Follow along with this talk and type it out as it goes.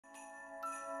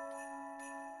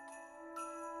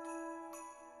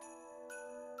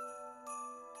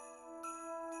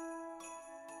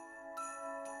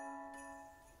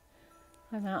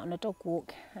I'm out on a dog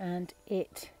walk and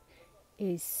it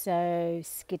is so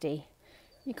skiddy.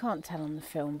 You can't tell on the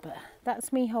film, but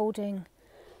that's me holding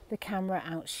the camera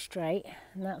out straight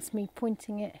and that's me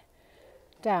pointing it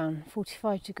down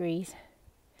 45 degrees.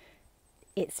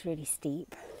 It's really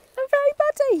steep. I'm very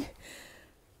muddy.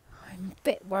 I'm a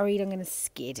bit worried I'm going to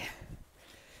skid.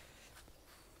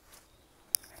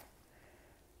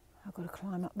 I've got to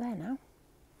climb up there now.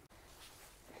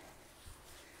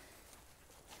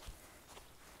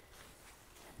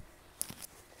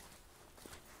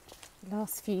 The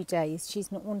last few days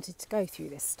she's not wanted to go through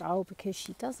this style because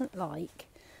she doesn't like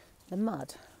the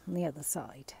mud on the other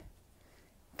side.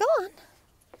 Go on,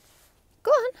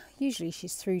 go on. Usually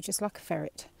she's through just like a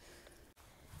ferret.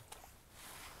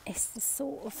 It's the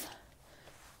sort of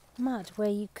mud where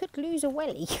you could lose a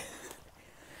welly.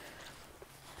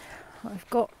 I've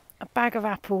got a bag of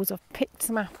apples. I've picked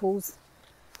some apples.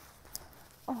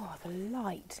 Oh, the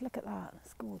light, look at that,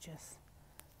 it's gorgeous.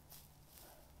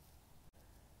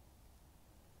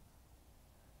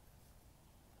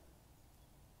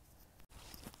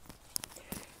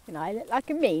 You know, I look like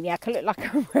a maniac. I look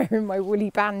like I'm wearing my woolly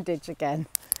bandage again.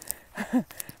 I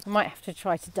might have to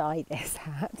try to dye this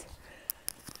hat.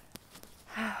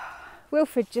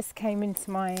 Wilfred just came into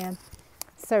my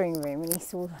sewing room and he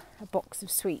saw a box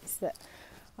of sweets that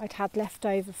I'd had left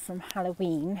over from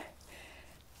Halloween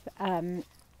and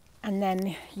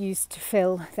then used to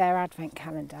fill their advent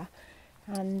calendar.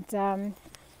 And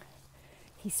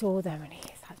he saw them and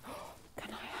he's like, oh,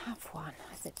 can I have one?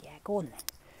 I said, yeah, go on then.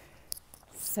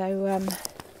 So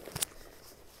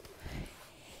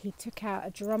he took out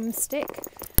a drumstick,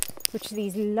 which are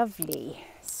these lovely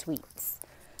sweets.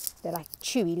 They're like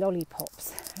chewy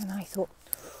lollipops, and I thought,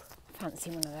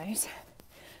 fancy one of those.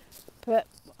 But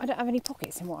I don't have any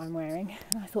pockets in what I'm wearing,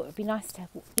 and I thought it would be nice to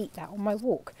eat that on my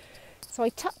walk. So I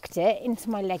tucked it into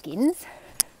my leggings,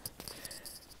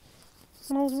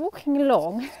 and I was walking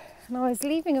along, and I was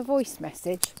leaving a voice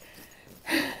message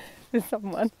with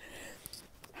someone.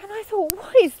 And I thought,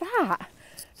 what is that?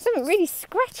 Something really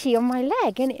scratchy on my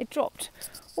leg, and it had dropped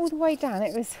all the way down.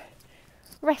 It was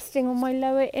resting on my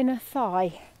lower inner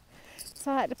thigh.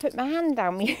 So I had to put my hand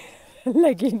down my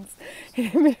leggings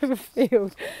in the middle of a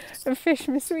field and fish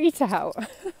my sweet out.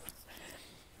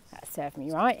 That served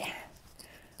me right.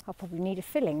 I'll probably need a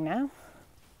filling now.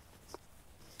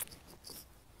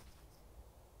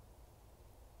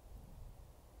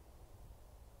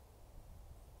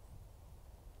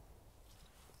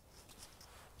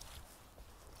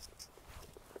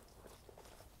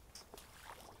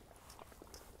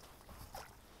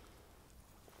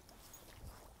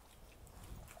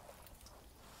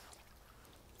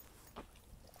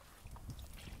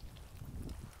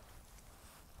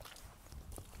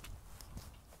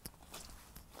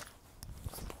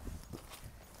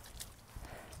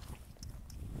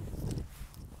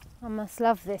 I must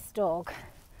love this dog.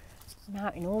 I'm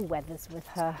out in all weathers with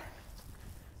her.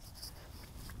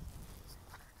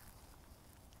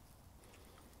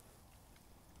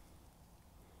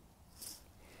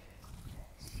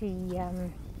 She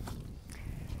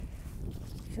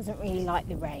doesn't really like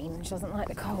the rain, she doesn't like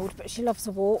the cold, but she loves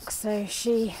a walk, so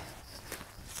she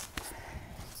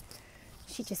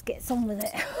just gets on with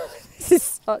it. This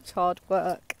is such hard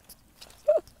work.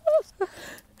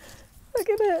 Look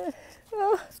at it.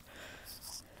 Oh.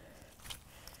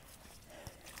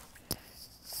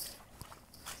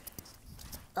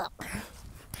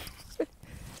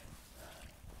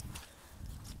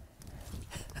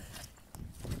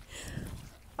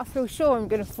 I feel sure I'm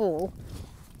going to fall,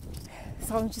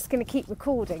 so I'm just going to keep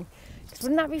recording, because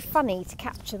wouldn't that be funny to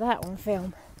capture that on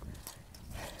film?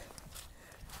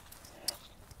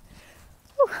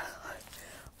 Ooh,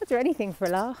 I'll do anything for a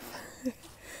laugh.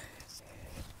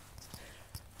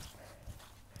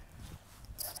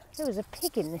 There was a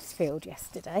pig in this field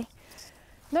yesterday.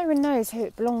 No one knows who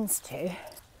it belongs to.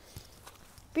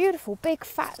 Beautiful big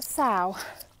fat sow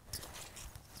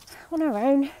on her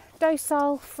own,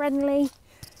 docile, friendly,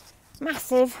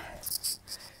 massive.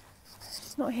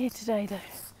 She's not here today though.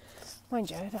 Mind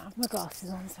you, I don't have my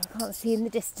glasses on, so I can't see in the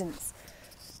distance.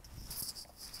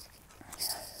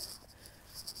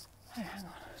 Oh, hang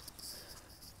on.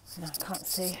 No, I can't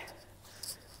see.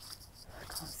 I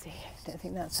can't see. I don't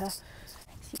think that's her.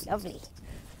 She's lovely.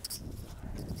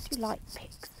 I do like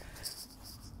pigs.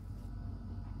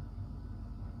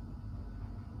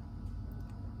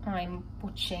 I'm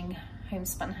watching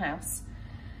Homespun House.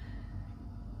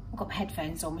 I've got my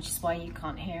headphones on, which is why you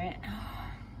can't hear it. Oh,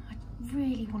 I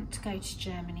really want to go to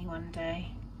Germany one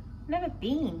day. Never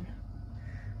been.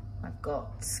 I've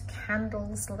got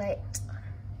candles lit.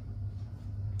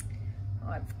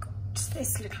 I've got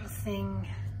this little thing.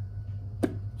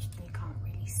 You can't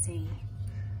really see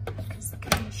because the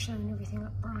camera's showing everything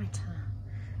up brighter.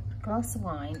 A glass of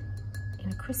wine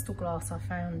in a crystal glass I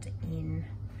found in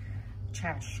a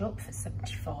charity shop for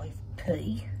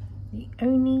 75p. The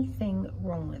only thing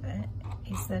wrong with it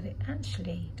is that it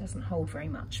actually doesn't hold very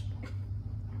much.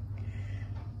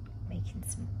 Making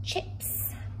some chips.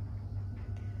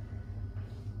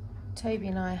 Toby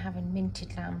and I are having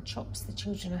minted lamb chops. The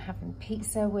children are having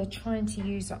pizza. We're trying to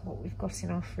use up what we've got in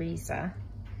our freezer.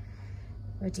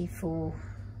 Ready for,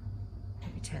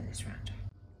 let me turn this round.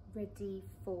 Ready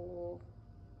for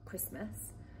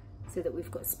Christmas, so that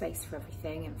we've got space for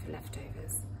everything and for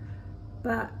leftovers.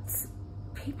 But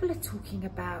people are talking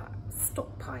about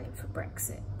stockpiling for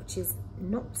Brexit, which is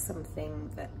not something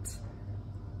that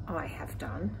I have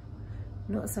done,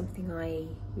 not something I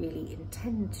really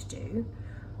intend to do.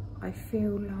 I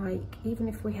feel like even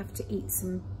if we have to eat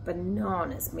some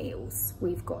bananas meals,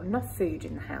 we've got enough food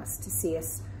in the house to see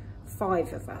us,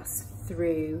 5 of us,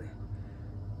 through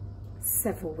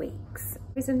several weeks.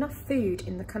 There's enough food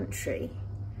in the country.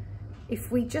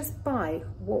 If we just buy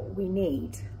what we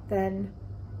need, then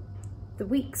the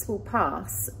weeks will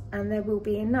pass and there will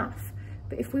be enough.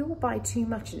 But if we all buy too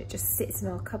much and it just sits in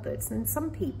our cupboards, then some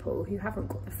people who haven't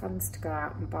got the funds to go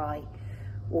out and buy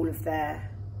all of their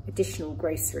additional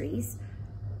groceries,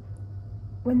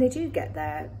 when they do get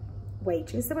their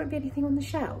wages, there won't be anything on the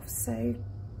shelves. So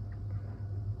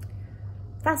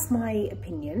that's my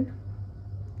opinion,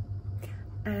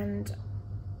 and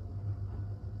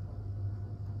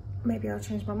maybe I'll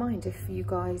change my mind if you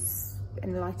guys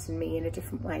enlighten me in a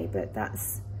different way, but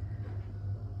that's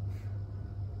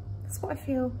what I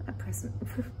feel at present.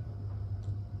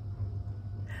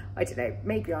 I don't know,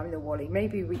 maybe I'm the Wally,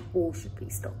 maybe we all should be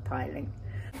stockpiling.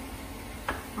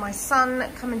 My son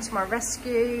coming to my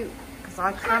rescue because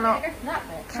I cannot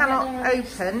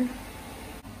open.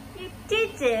 You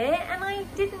did it and I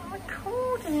didn't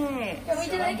record it. Can we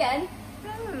do it again?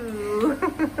 No.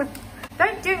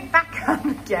 Don't do it back up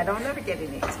again, I'm never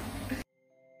getting it.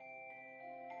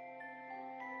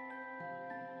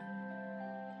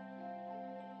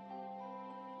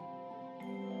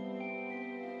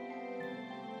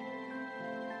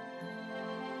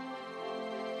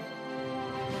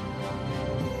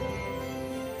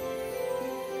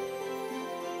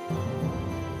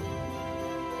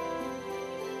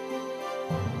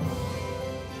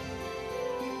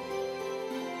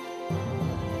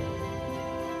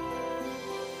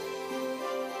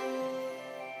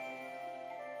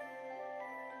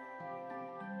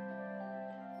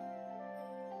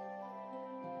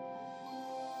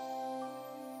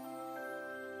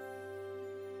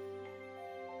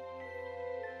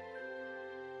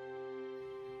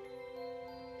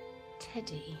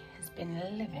 Teddy has been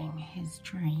living his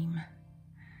dream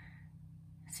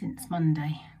since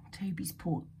Monday. Toby's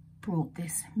brought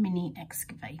this mini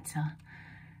excavator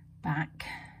back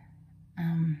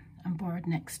and borrowed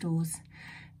next door's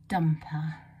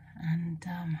dumper and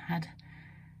had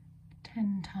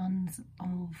 10 tons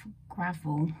of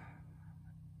gravel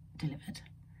delivered,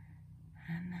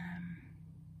 and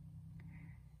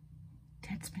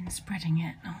Ted's been spreading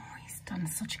it. Oh, he's done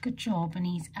such a good job and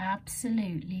he's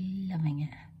absolutely loving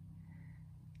it.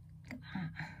 Look at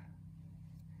that.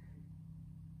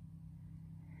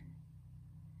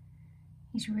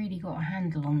 He's really got a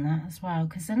handle on that as well,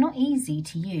 because they're not easy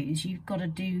to use. You've got to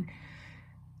do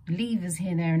levers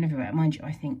here, there and everywhere. Mind you,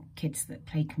 I think kids that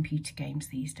play computer games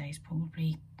these days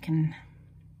probably can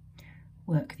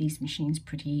work these machines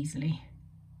pretty easily.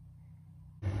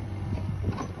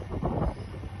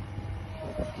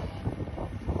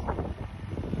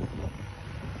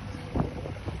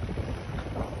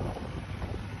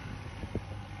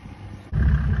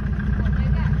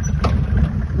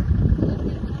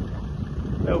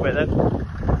 A little bit then.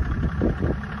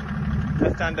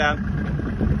 Left hand down.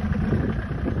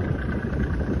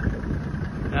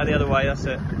 Now the other way, that's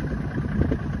it.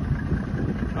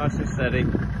 Nice and steady.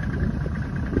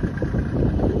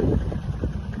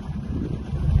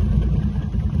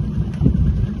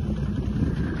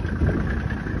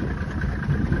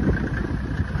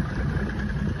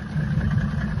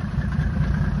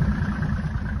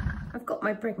 I've got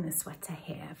my Brigner sweater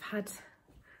here. I've had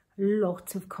a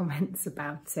lot of comments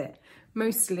about it,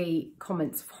 mostly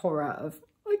comments of horror of,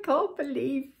 I can't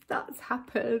believe that's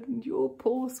happened, your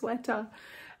poor sweater.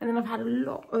 And then I've had a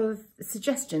lot of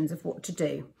suggestions of what to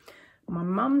do. My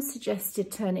mum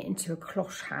suggested turn it into a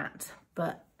cloche hat,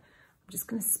 but I'm just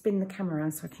going to spin the camera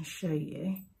around so I can show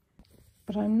you.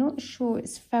 But I'm not sure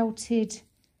it's felted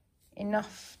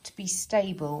enough to be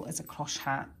stable as a cloche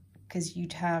hat, because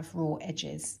you'd have raw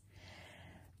edges.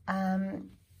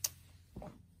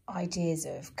 ideas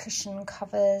of cushion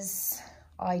covers,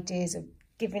 ideas of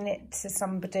giving it to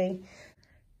somebody.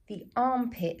 The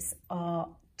armpits are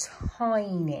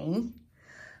tiny.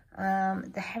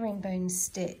 The herringbone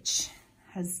stitch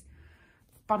has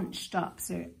bunched up,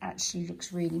 so it actually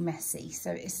looks really messy.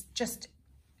 So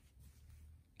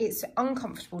it's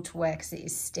uncomfortable to wear because it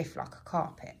is stiff like a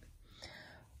carpet.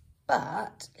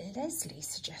 But Leslie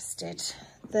suggested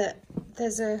that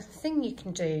there's a thing you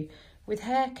can do with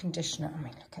hair conditioner. I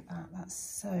mean, look at that.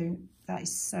 That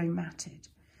is so matted.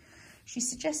 She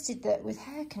suggested that with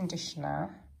hair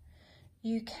conditioner,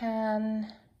 you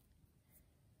can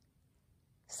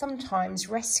sometimes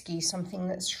rescue something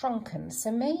that's shrunken.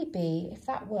 So maybe if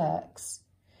that works,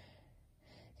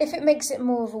 if it makes it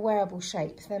more of a wearable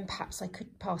shape, then perhaps I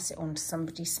could pass it on to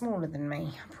somebody smaller than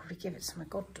me. I'll probably give it to my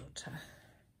goddaughter.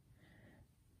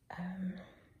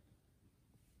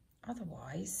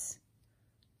 Otherwise,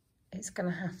 it's going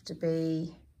to have to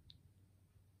be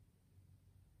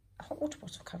a hot water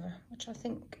bottle cover, which I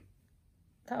think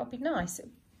that would be nice. It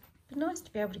would be nice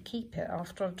to be able to keep it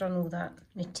after I've done all that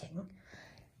knitting.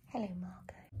 Hello,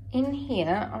 Margot. In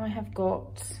here, I have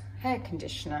got hair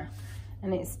conditioner,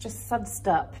 and it's just sudsed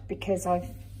up because I've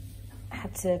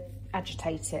had to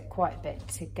agitate it quite a bit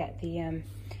to get the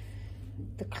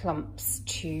clumps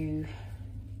to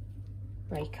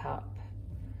break up.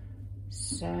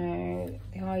 So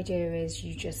the idea is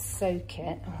you just soak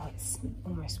it. Oh, it's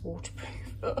almost waterproof.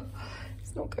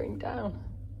 It's not going down.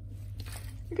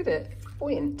 Look at it, it's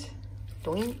buoyant.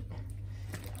 Doink.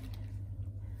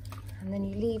 And then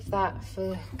you leave that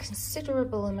for a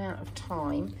considerable amount of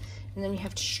time, and then you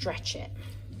have to stretch it.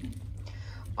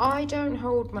 I don't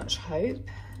hold much hope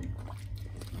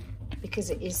because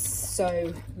it is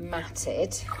so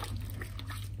matted,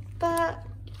 but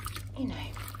you know,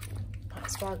 might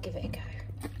as well give it a go.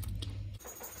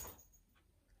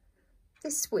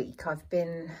 This week I've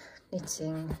been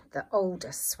knitting the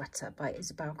Oldest sweater by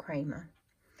Isabel Kramer,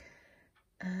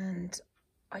 and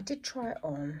I did try it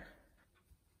on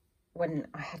when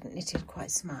I hadn't knitted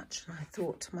quite so much, and I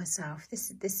thought to myself,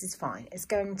 this is fine, it's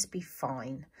going to be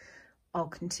fine, I'll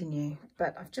continue.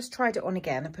 But I've just tried it on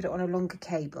again. I put it on a longer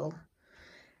cable,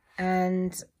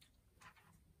 and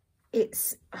I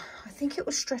think it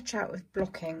will stretch out with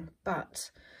blocking,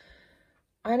 but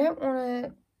I don't want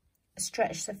to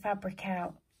stretch the fabric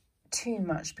out too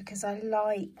much because I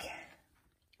like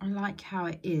how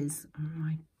it is. Oh,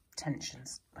 my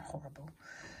tension's horrible.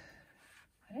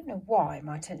 I don't know why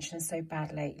my tension is so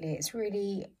bad lately. It's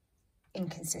really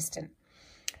inconsistent.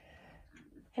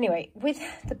 Anyway, with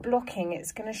the blocking,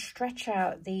 it's going to stretch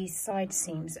out these side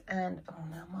seams. And, oh,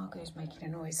 now Margot's making a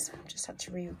noise. I just had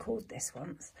to re-record this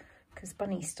once because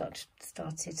Bunny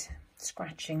started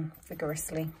scratching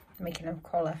vigorously, making a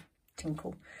collar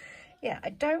tinkle. Yeah, I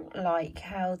don't like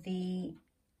how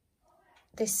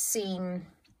this seam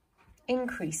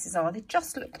increases are. They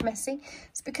just look messy.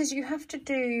 It's because you have to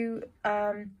do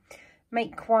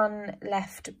make one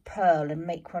left purl and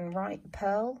make one right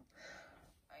purl.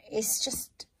 It's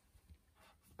just,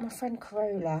 my friend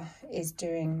Corolla is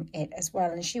doing it as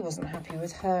well, and she wasn't happy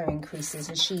with her increases,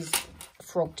 and she's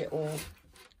frogged it all.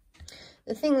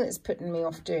 The thing that's putting me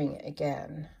off doing it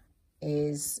again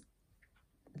is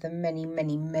the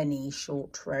many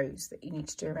short rows that you need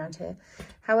to do around here.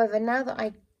 However, now that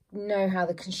I know how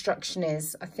the construction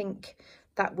is, I think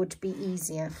that would be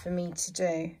easier for me to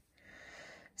do.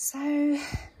 So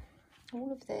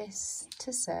all of this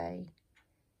to say,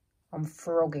 I'm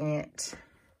frogging it.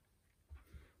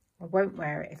 I won't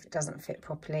wear it if it doesn't fit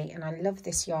properly, and I love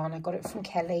this yarn. I got it from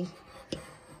Kelly,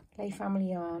 Lay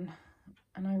Family Yarn,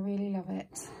 and I really love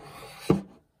it.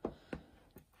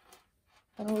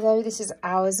 And although this is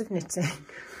hours of knitting,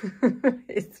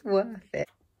 it's worth it.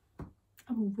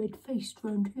 I'm all red-faced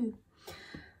round here.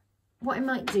 What I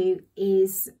might do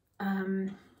is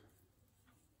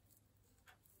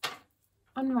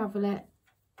unravel it,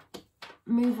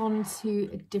 move on to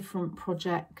a different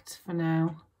project for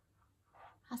now.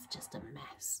 That's just a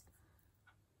mess.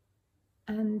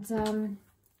 And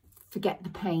forget the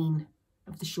pain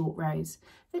of the short rows.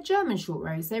 They're German short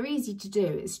rows. They're easy to do.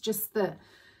 It's just that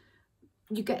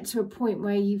you get to a point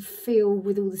where you feel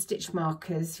with all the stitch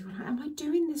markers, you're like, am I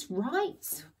doing this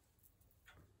right?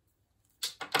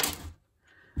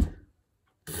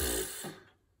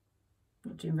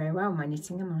 Not doing very well my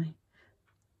knitting, am I?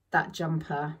 That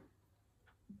jumper,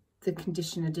 the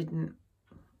conditioner didn't,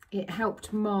 it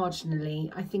helped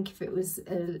marginally. I think if it was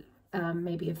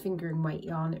maybe a fingering weight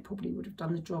yarn, it probably would have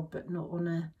done the job, but not on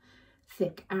a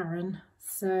thick Aran.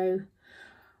 So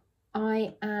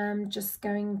I am just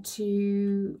going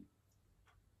to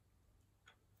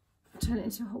turn it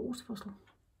into a hot water bottle.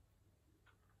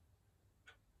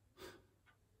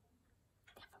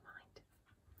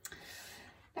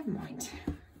 Never mind.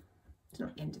 It's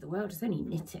not the end of the world, it's only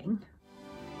knitting.